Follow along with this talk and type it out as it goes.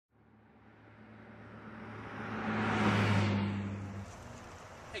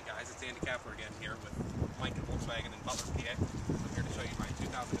it's Andy Kapler again here with Mikan Volkswagen in Butler, PA. I'm here to show you my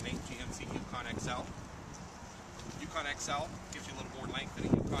 2008 GMC Yukon XL. Yukon XL gives you a little more length than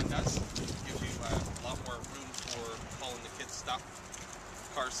a Yukon does. It gives you a lot more room for hauling the kids' stuff,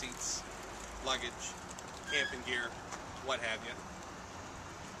 car seats, luggage, camping gear, what have you.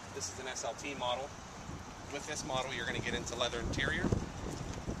 This is an SLT model. With this model, you're going to get into leather interior.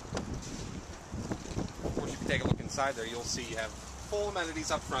 Of course, if you take a look inside there, you'll see you have full amenities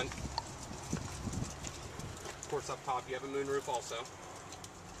up front. Of course, up top, you have a moonroof also.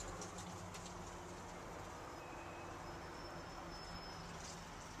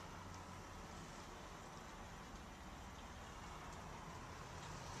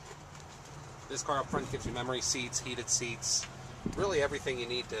 This car up front gives you memory seats, heated seats, really everything you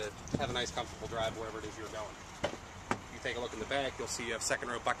need to have a nice, comfortable drive wherever it is you're going. If you take a look in the back, you'll see you have second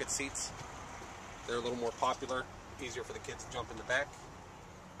row bucket seats. They're a little more popular, easier for the kids to jump in the back.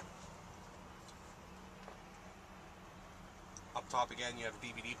 Up top again, you have a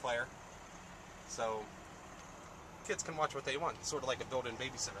DVD player, so kids can watch what they want. It's sort of like a built-in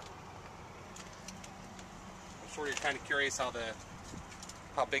babysitter. I'm sure you're kind of curious how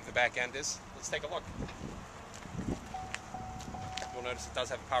big the back end is. Let's take a look. You'll notice it does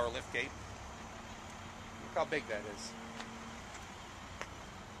have a power liftgate. Look how big that is.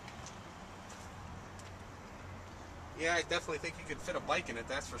 Yeah, I definitely think you could fit a bike in it,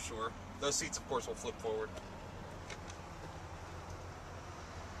 that's for sure. Those seats, of course, will flip forward.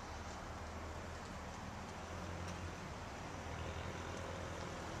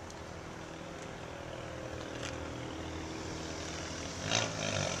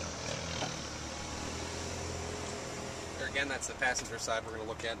 There again, that's the passenger side we're going to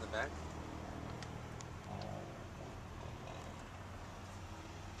look at in the back.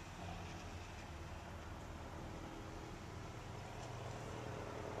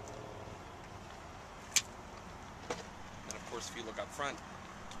 And of course, if you look up front,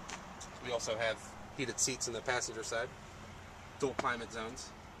 we also have heated seats in the passenger side, dual climate zones.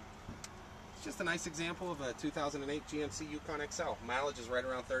 It's just a nice example of a 2008 GMC Yukon XL. Mileage is right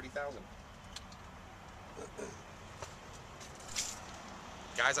around 30,000.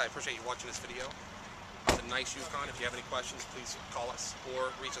 Guys, I appreciate you watching this video. It's a nice Yukon. If you have any questions, please call us or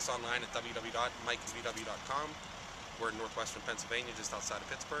reach us online at www.mikanvw.com. We're in northwestern Pennsylvania, just outside of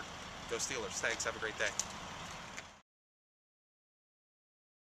Pittsburgh. Go Steelers. Thanks. Have a great day.